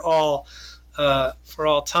dominant for all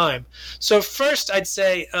time? So first, I'd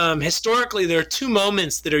say historically, there are two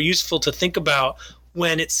moments that are useful to think about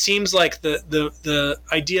when it seems like the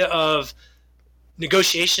idea of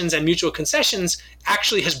negotiations and mutual concessions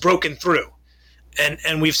actually has broken through.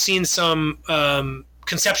 And we've seen some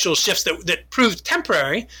conceptual shifts that proved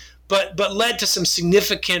temporary, but led to some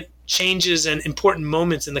significant changes and important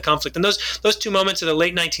moments in the conflict. And those two moments are the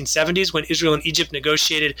late 1970s, when Israel and Egypt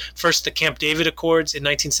negotiated first the Camp David Accords in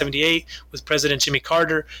 1978 with President Jimmy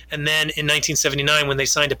Carter, and then in 1979 when they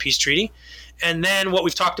signed a peace treaty. And then what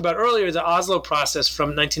we've talked about earlier, the Oslo process from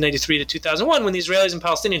 1993 to 2001, when the Israelis and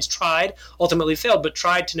Palestinians ultimately failed, but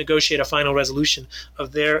tried to negotiate a final resolution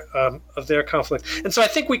of their conflict. And so I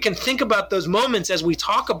think we can think about those moments as we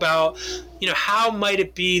talk about, how might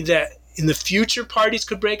it be that in the future parties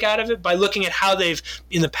could break out of it, by looking at how they've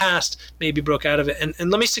in the past maybe broke out of it.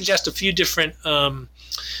 And let me suggest a few different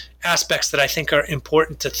aspects that I think are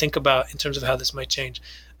important to think about in terms of how this might change.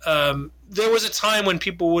 There was a time when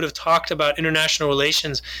people would have talked about international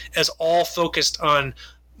relations as all focused on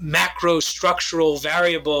macro structural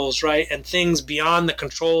variables, right, and things beyond the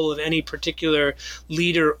control of any particular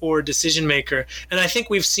leader or decision maker. And I think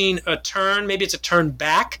we've seen a turn, maybe it's a turn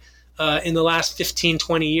back in the last 15,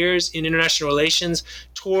 20 years in international relations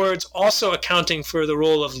towards also accounting for the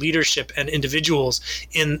role of leadership and individuals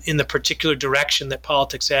in the particular direction that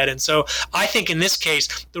politics had. And so I think in this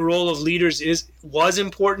case, the role of leaders was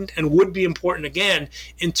important and would be important again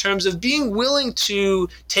in terms of being willing to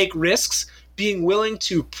take risks, being willing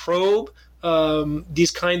to probe these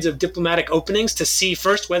kinds of diplomatic openings to see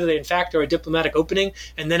first whether they in fact are a diplomatic opening,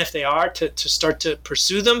 and then if they are, to start to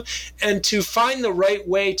pursue them, and to find the right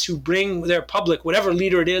way to bring their public, whatever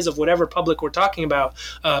leader it is of whatever public we're talking about,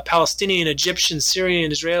 Palestinian, Egyptian,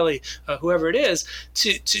 Syrian, Israeli, whoever it is,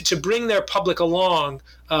 to bring their public along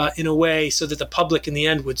in a way so that the public in the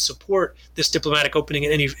end would support this diplomatic opening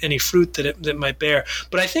and any fruit that it might bear.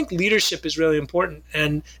 But I think leadership is really important,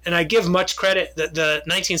 and I give much credit that the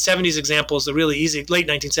 1970s example is the really easy, late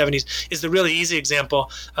 1970s is the really easy example.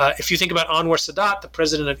 If you think about Anwar Sadat, the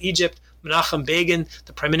president of Egypt, Menachem Begin,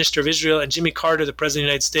 the Prime Minister of Israel, and Jimmy Carter, the President of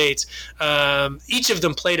the United States, each of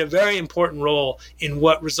them played a very important role in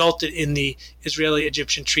what resulted in the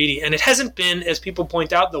Israeli-Egyptian treaty. And it hasn't been, as people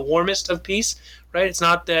point out, the warmest of peace, right? It's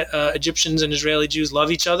not that Egyptians and Israeli Jews love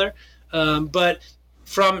each other, but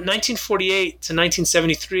from 1948 to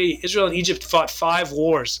 1973, Israel and Egypt fought 5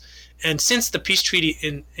 wars. And since the peace treaty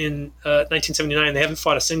in 1979, they haven't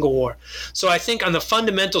fought a single war. So I think on the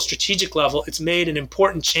fundamental strategic level, it's made an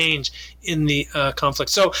important change in the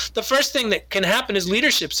conflict. So the first thing that can happen is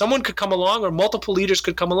leadership. Someone could come along, or multiple leaders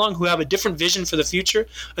could come along, who have a different vision for the future,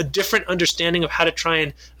 a different understanding of how to try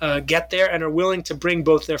and get there, and are willing to bring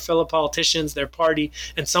both their fellow politicians, their party,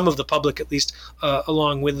 and some of the public at least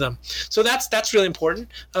along with them. So that's really important.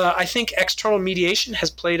 I think external mediation has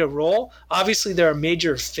played a role. Obviously, there are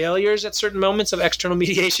major failures at certain moments of external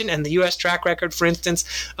mediation, and the U.S. track record, for instance,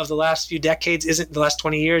 of the last few decades, the last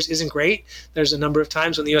 20 years, isn't great. There's a number of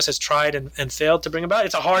times when the U.S. has tried and failed to bring about.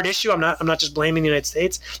 It's a hard issue. I'm not just blaming the United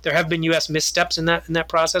States. There have been U.S. missteps in that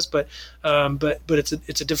process, but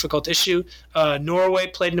it's a difficult issue. Norway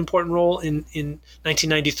played an important role in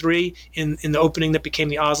 1993 in the opening that became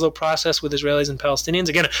the Oslo process with Israelis and Palestinians.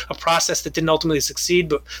 Again, a process that didn't ultimately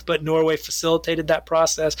succeed, but Norway facilitated that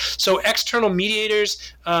process. So external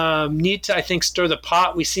mediators need to, I think, stir the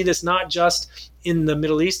pot. We see this not just in the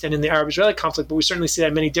Middle East and in the Arab-Israeli conflict, but we certainly see that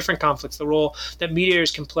in many different conflicts, the role that mediators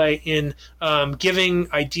can play in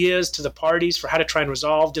giving ideas to the parties for how to try and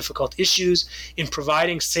resolve difficult issues, in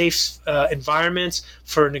providing safe environments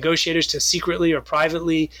for negotiators to secretly or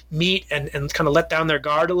privately meet and kind of let down their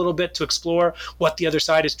guard a little bit to explore what the other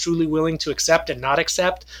side is truly willing to accept and not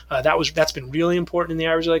accept. That's been really important in the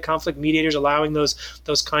Arab-Israeli conflict, mediators allowing those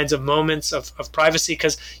kinds of moments of privacy,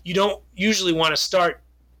 because you don't usually want to start.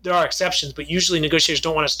 There are exceptions, but usually negotiators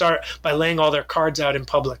don't want to start by laying all their cards out in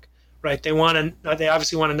public, right? They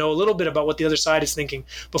obviously want to know a little bit about what the other side is thinking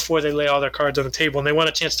before they lay all their cards on the table, and they want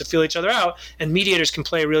a chance to feel each other out, and mediators can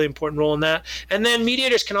play a really important role in that. And then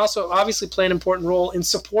mediators can also obviously play an important role in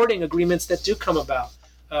supporting agreements that do come about.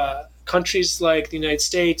 Countries like the United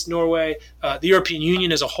States, Norway, the European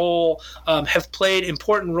Union as a whole have played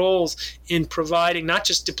important roles in providing not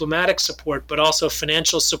just diplomatic support, but also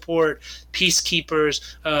financial support, peacekeepers,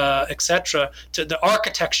 etc., to the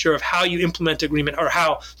architecture of how you implement agreement, or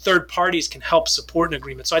how third parties can help support an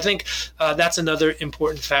agreement. So I think that's another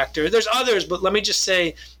important factor. There's others, but let me just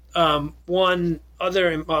say one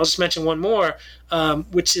other. I'll just mention one more,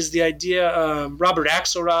 which is the idea. Robert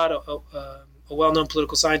Axelrod, a well-known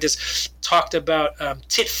political scientist, talked about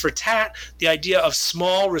tit for tat, the idea of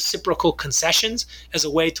small reciprocal concessions as a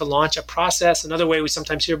way to launch a process. Another way we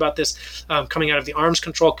sometimes hear about this coming out of the arms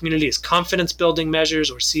control community is confidence-building measures,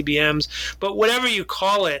 or CBMs. But whatever you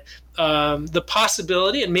call it, the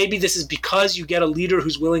possibility, and maybe this is because you get a leader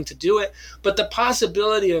who's willing to do it, but the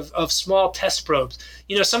possibility of small test probes.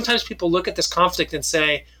 Sometimes people look at this conflict and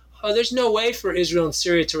say, there's no way for Israel and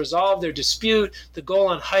Syria to resolve their dispute. The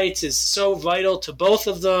Golan Heights is so vital to both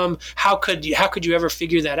of them. How could you ever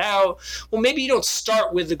figure that out? Well, maybe you don't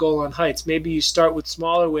start with the Golan Heights. Maybe you start with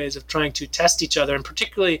smaller ways of trying to test each other, and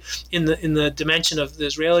particularly in the dimension of the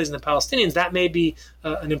Israelis and the Palestinians, that may be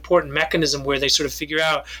an important mechanism where they sort of figure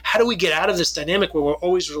out, how do we get out of this dynamic where we're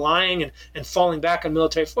always relying and falling back on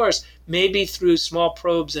military force, maybe through small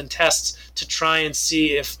probes and tests to try and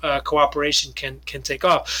see if cooperation can take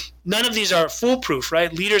off. None of these are foolproof,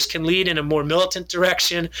 right? Leaders can lead in a more militant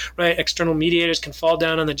direction, right? External mediators can fall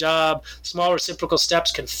down on the job. Small reciprocal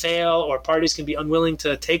steps can fail, or parties can be unwilling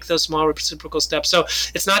to take those small reciprocal steps. So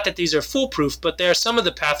it's not that these are foolproof, but there are some of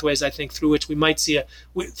the pathways, I think, through which we might see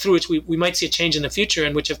a change in the future,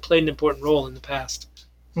 and which have played an important role in the past.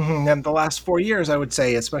 Mm-hmm. And the last 4 years, I would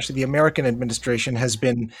say, especially the American administration, has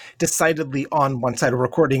been decidedly on one side. We're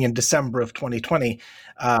recording in December of 2020,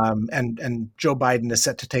 and Joe Biden is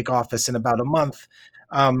set to take office in about a month.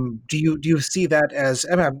 Do you see that as?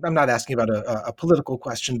 I'm not asking about a political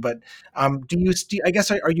question, but I guess,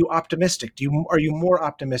 are you optimistic? Are you more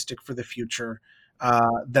optimistic for the future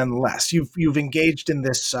than less? You've engaged in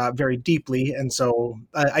this very deeply, and so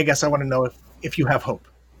I guess I want to know if you have hope.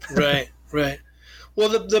 Right. Well,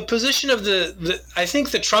 the position of I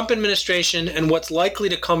think the Trump administration and what's likely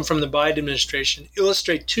to come from the Biden administration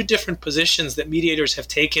illustrate two different positions that mediators have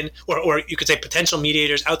taken, or you could say potential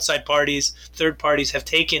mediators, outside parties, third parties have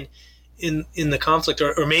taken in the conflict,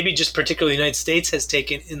 or maybe just particularly the United States has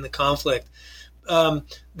taken in the conflict.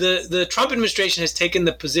 The Trump administration has taken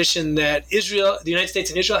the position that the United States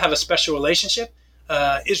and Israel have a special relationship.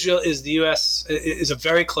 Israel is a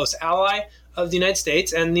very close ally of the United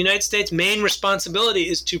States, and the United States' main responsibility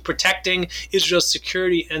is to protecting Israel's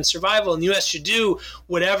security and survival. And the U.S. should do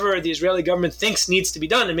whatever the Israeli government thinks needs to be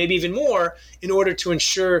done, and maybe even more, in order to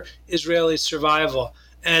ensure Israeli survival.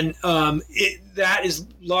 And that is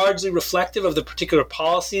largely reflective of the particular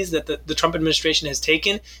policies that the Trump administration has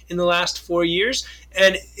taken in the last 4 years.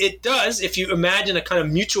 And it does, if you imagine a kind of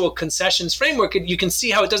mutual concessions framework, you can see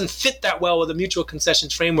how it doesn't fit that well with a mutual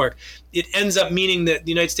concessions framework. It ends up meaning that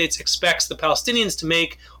the United States expects the Palestinians to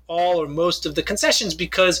make all or most of the concessions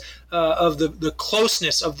because of the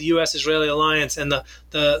closeness of the U.S.-Israeli alliance and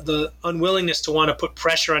the unwillingness to want to put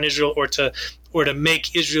pressure on Israel or to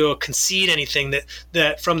make Israel concede anything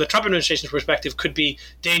that from the Trump administration's perspective could be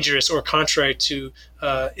dangerous or contrary to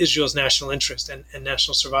Israel's national interest and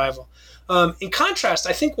national survival. In contrast,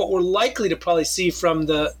 I think what we're likely to probably see from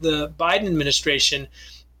the Biden administration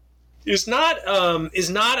is not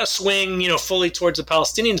a swing, fully towards the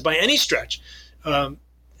Palestinians by any stretch.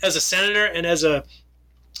 As a senator and as a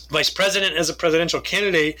vice president, as a presidential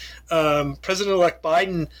candidate, President-elect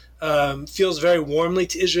Biden feels very warmly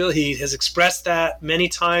to Israel. He has expressed that many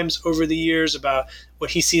times over the years about what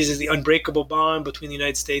he sees as the unbreakable bond between the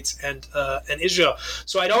United States and Israel.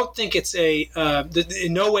 So I don't think it's in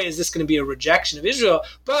no way is this going to be a rejection of Israel,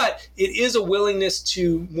 but it is a willingness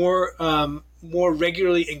to more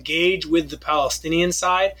regularly engage with the Palestinian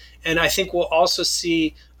side. And I think we'll also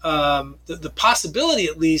see the possibility,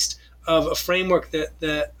 at least, of a framework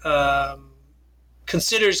that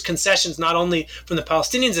considers concessions not only from the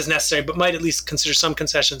Palestinians as necessary, but might at least consider some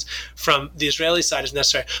concessions from the Israeli side as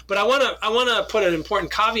necessary. But I want to put an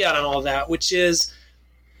important caveat on all of that, which is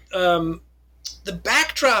the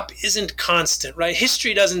backdrop isn't constant, right?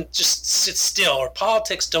 History doesn't just sit still, or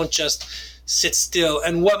politics don't just sit still.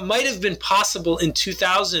 And what might have been possible in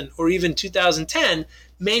 2000 or even 2010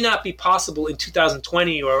 may not be possible in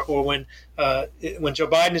 2020 or when Joe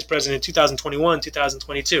Biden is president in 2021,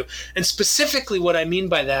 2022. And specifically what I mean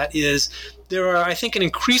by that is there are, I think, an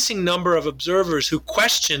increasing number of observers who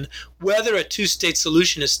question whether a two-state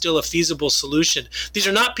solution is still a feasible solution. These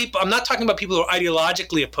are not people, I'm not talking about people who are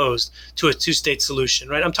ideologically opposed to a two-state solution,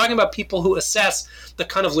 right? I'm talking about people who assess the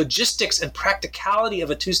kind of logistics and practicality of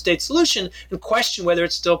a two-state solution and question whether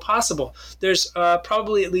it's still possible. There's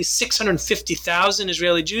probably at least 650,000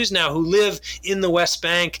 Israeli Jews now who live in the West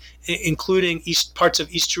Bank, including parts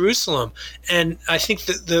of East Jerusalem. And I think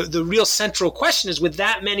that the real central question is, with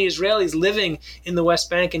that many Israelis living in the West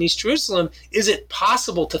Bank and East Jerusalem, is it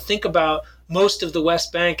possible to think about most of the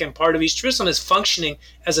West Bank and part of East Jerusalem as functioning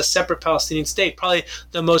as a separate Palestinian state? Probably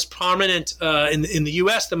the most prominent, in the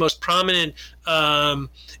U.S., the most prominent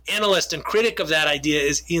analyst and critic of that idea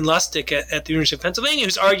is Ian Lustig at the University of Pennsylvania,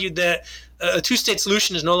 who's argued that a two-state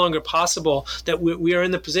solution is no longer possible, that we are in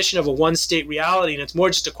the position of a one-state reality, and it's more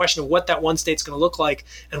just a question of what that one state's going to look like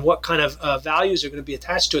and what kind of values are going to be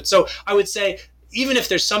attached to it. So I would say, even if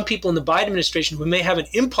there's some people in the Biden administration who may have an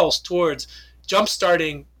impulse towards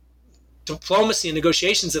jump-starting diplomacy and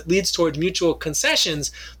negotiations that leads towards mutual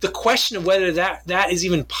concessions, the question of whether that is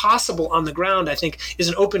even possible on the ground, I think, is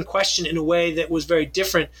an open question in a way that was very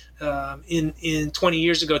different in 20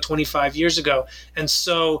 years ago, 25 years ago. And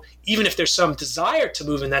so even if there's some desire to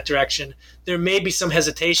move in that direction, there may be some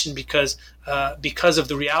hesitation because of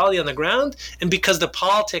the reality on the ground and because the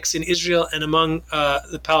politics in Israel and among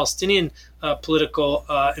the Palestinian political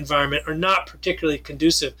environment are not particularly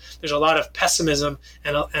conducive. There's a lot of pessimism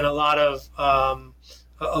and a lot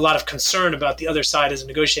of concern about the other side as a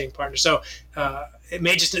negotiating partner. So it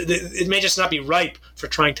may just not be ripe for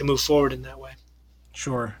trying to move forward in that way.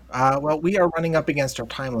 Sure. Well, we are running up against our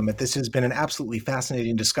time limit. This has been an absolutely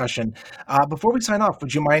fascinating discussion. Before we sign off,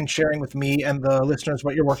 would you mind sharing with me and the listeners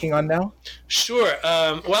what you're working on now? Sure.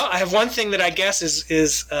 Well, I have one thing that I guess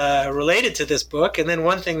is related to this book, and then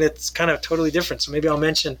one thing that's kind of totally different. So maybe I'll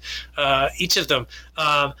mention each of them.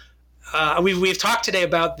 We've talked today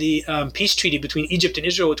about the peace treaty between Egypt and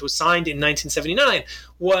Israel, which was signed in 1979.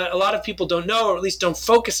 What a lot of people don't know, or at least don't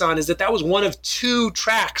focus on, is that was one of two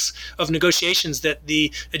tracks of negotiations that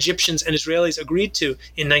the Egyptians and Israelis agreed to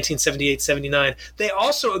in 1978-79. They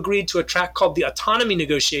also agreed to a track called the autonomy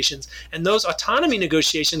negotiations, and those autonomy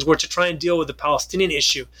negotiations were to try and deal with the Palestinian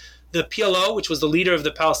issue. The PLO, which was the leader of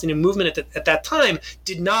the Palestinian movement at that time,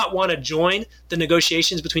 did not want to join the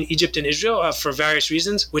negotiations between Egypt and Israel for various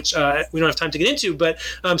reasons, which we don't have time to get into. But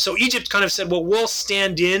so Egypt kind of said, well, we'll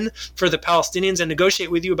stand in for the Palestinians and negotiate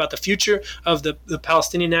with you about the future of the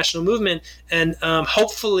Palestinian national movement. And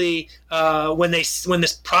hopefully when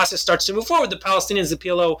this process starts to move forward, the Palestinians, the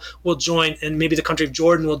PLO, will join, and maybe the country of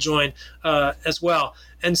Jordan will join as well.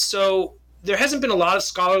 And so there hasn't been a lot of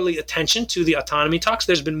scholarly attention to the autonomy talks.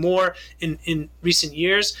 There's been more in recent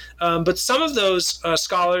years. But some of those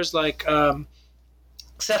scholars like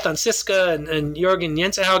Seth Ansiska and Jürgen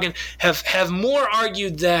Jensenhaugen have more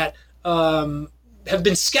argued that have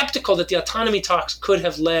been skeptical that the autonomy talks could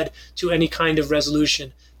have led to any kind of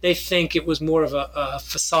resolution. They think it was more of a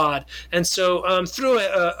facade. And so through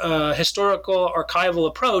a historical archival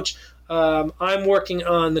approach, I'm working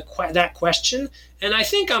on that question, and I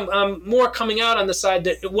think I'm more coming out on the side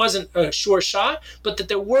that it wasn't a sure shot, but that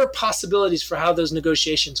there were possibilities for how those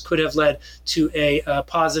negotiations could have led to a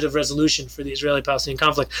positive resolution for the Israeli-Palestinian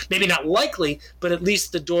conflict. Maybe not likely, but at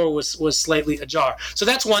least the door was slightly ajar. So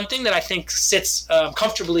that's one thing that I think sits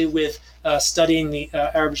comfortably with studying the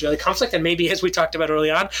Arab-Israeli conflict, and maybe, as we talked about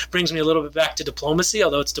early on, brings me a little bit back to diplomacy,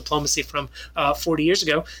 although it's diplomacy from 40 years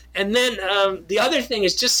ago. And then the other thing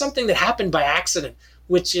is just something that happened by accident,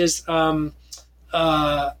 which is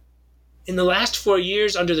in the last 4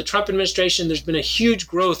 years under the Trump administration, there's been a huge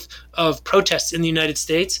growth of protests in the United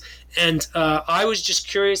States. And I was just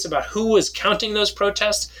curious about who was counting those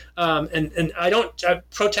protests. And I don't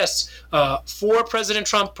protests for President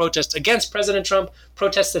Trump, protests against President Trump,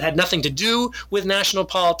 protests that had nothing to do with national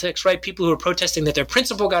politics, right? People who were protesting that their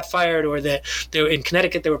principal got fired, or that they were in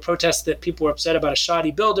Connecticut, there were protests that people were upset about a shoddy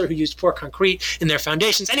builder who used poor concrete in their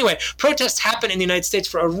foundations. Anyway, protests happen in the United States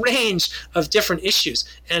for a range of different issues.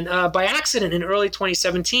 And by accident, in early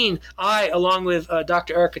 2017, I, along with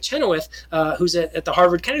Dr. Erica Chenoweth, who's at the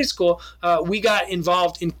Harvard Kennedy School, we got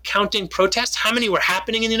involved in counting protests, how many were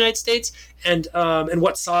happening in the United States, and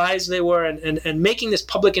what size they were, and making this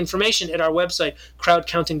public information at our website,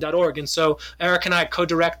 crowdcounting.org. And so Eric and I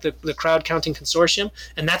co-direct the Crowd Counting Consortium,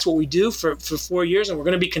 and that's what we do for 4 years, and we're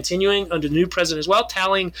going to be continuing under the new president as well,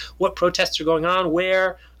 tallying what protests are going on,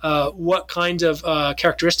 where, what kind of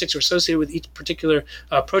characteristics are associated with each particular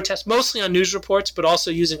protest, mostly on news reports, but also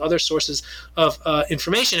using other sources of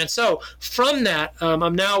information. And so from that,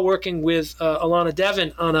 I'm now working with Alana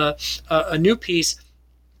Devin on a new piece,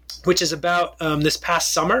 which is about this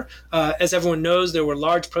past summer. As everyone knows, there were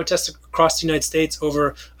large protests across the United States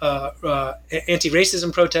over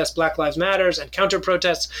anti-racism protests, Black Lives Matters, and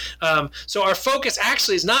counter-protests. So our focus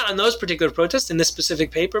actually is not on those particular protests in this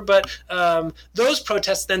specific paper, but those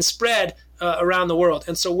protests then spread around the world.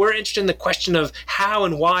 And so we're interested in the question of how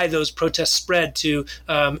and why those protests spread to,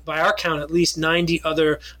 by our count, at least 90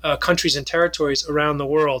 other countries and territories around the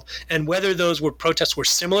world, and whether those protests were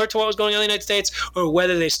similar to what was going on in the United States, or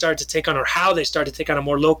whether they started to take on, or how they started to take on a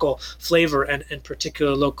more local flavor and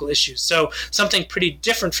particular local issues. So something pretty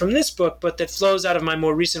different from this book, but that flows out of my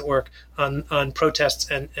more recent work on protests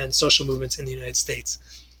and social movements in the United States.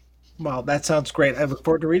 Wow, that sounds great. I look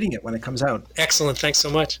forward to reading it when it comes out. Excellent. Thanks so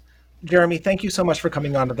much. Jeremy, thank you so much for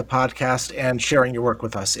coming on to the podcast and sharing your work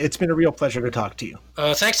with us. It's been a real pleasure to talk to you.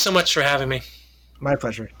 Thanks so much for having me. My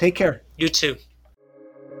pleasure. Take care. You too.